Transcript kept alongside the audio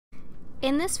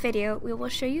In this video, we will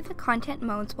show you the content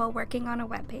modes while working on a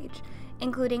web page,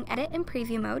 including edit and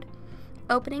preview mode,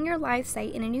 opening your live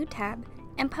site in a new tab,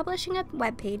 and publishing a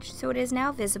web page so it is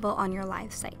now visible on your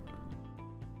live site.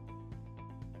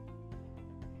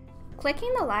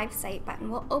 Clicking the live site button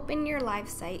will open your live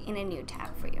site in a new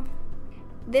tab for you.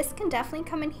 This can definitely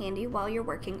come in handy while you're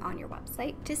working on your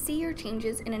website to see your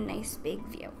changes in a nice big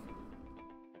view.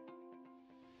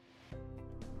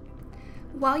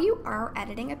 While you are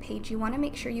editing a page, you want to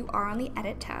make sure you are on the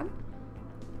Edit tab,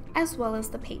 as well as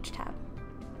the Page tab.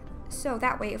 So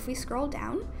that way, if we scroll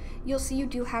down, you'll see you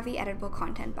do have the editable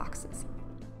content boxes.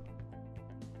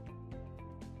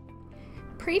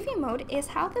 Preview mode is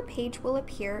how the page will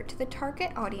appear to the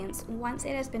target audience once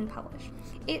it has been published.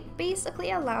 It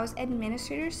basically allows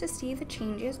administrators to see the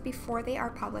changes before they are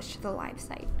published to the live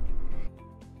site.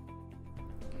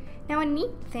 Now, a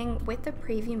neat thing with the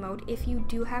preview mode, if you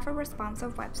do have a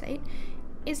responsive website,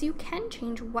 is you can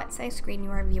change what size screen you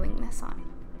are viewing this on.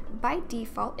 By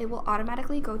default, it will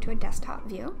automatically go to a desktop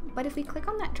view, but if we click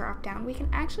on that drop down, we can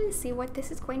actually see what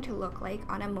this is going to look like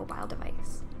on a mobile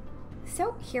device.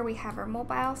 So here we have our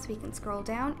mobile, so we can scroll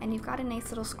down, and you've got a nice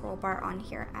little scroll bar on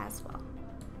here as well.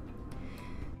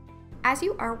 As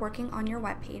you are working on your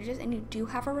web pages and you do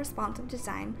have a responsive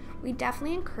design, we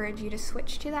definitely encourage you to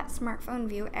switch to that smartphone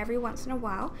view every once in a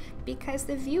while, because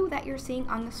the view that you're seeing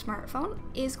on the smartphone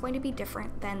is going to be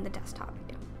different than the desktop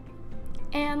view.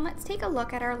 And let's take a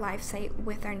look at our live site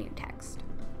with our new text.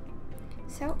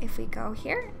 So if we go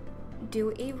here,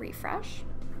 do a refresh.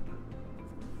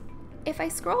 If I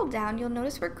scroll down, you'll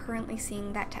notice we're currently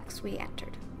seeing that text we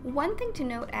entered. One thing to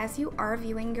note as you are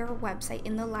viewing your website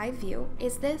in the live view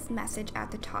is this message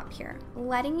at the top here,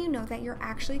 letting you know that you're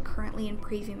actually currently in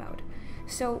preview mode.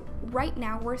 So right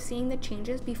now we're seeing the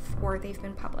changes before they've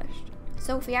been published.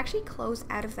 So if we actually close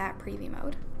out of that preview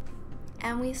mode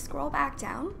and we scroll back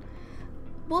down,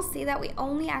 we'll see that we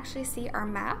only actually see our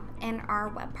map and our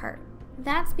web part.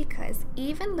 That's because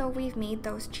even though we've made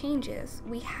those changes,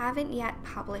 we haven't yet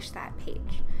published that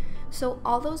page. So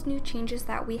all those new changes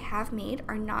that we have made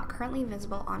are not currently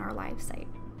visible on our live site.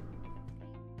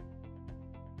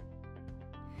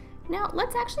 Now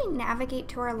let's actually navigate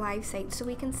to our live site so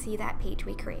we can see that page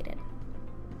we created.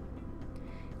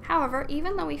 However,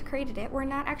 even though we've created it, we're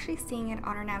not actually seeing it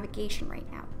on our navigation right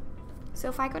now. So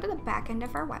if I go to the back end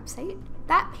of our website,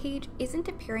 that page isn't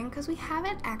appearing because we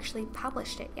haven't actually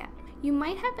published it yet. You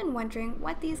might have been wondering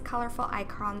what these colorful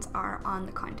icons are on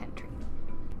the content tree.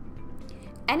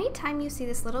 Anytime you see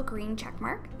this little green check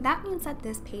mark, that means that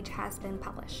this page has been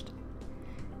published.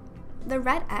 The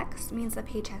red X means the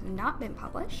page has not been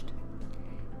published,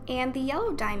 and the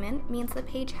yellow diamond means the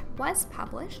page was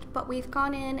published, but we've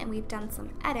gone in and we've done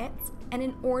some edits, and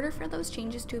in order for those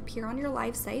changes to appear on your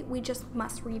live site, we just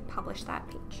must republish that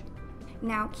page.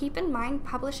 Now, keep in mind,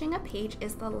 publishing a page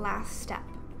is the last step.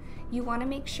 You want to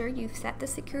make sure you've set the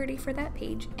security for that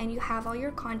page and you have all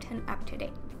your content up to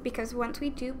date, because once we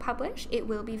do publish, it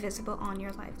will be visible on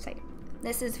your live site.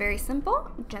 This is very simple.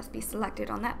 Just be selected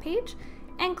on that page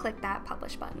and click that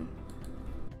publish button.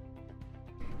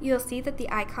 You'll see that the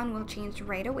icon will change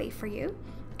right away for you.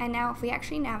 And now if we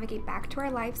actually navigate back to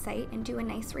our live site and do a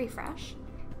nice refresh,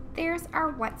 there's our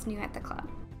what's new at the club.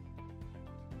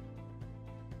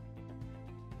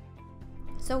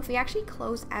 So if we actually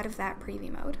close out of that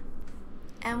preview mode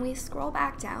and we scroll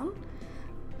back down,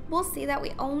 we'll see that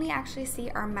we only actually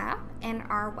see our map and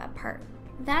our web part.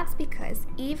 That's because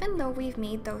even though we've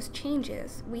made those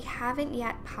changes, we haven't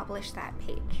yet published that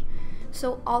page.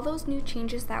 So all those new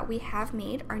changes that we have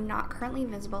made are not currently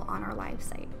visible on our live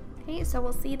site. Okay, so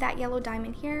we'll see that yellow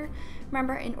diamond here.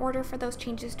 Remember, in order for those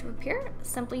changes to appear,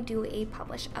 simply do a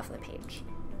publish of the page.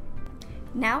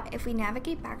 Now, if we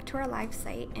navigate back to our live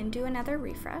site and do another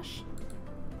refresh,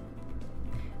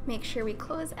 make sure we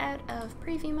close out of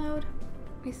preview mode.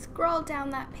 We scroll down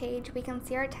that page, we can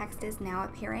see our text is now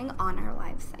appearing on our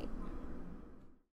live site.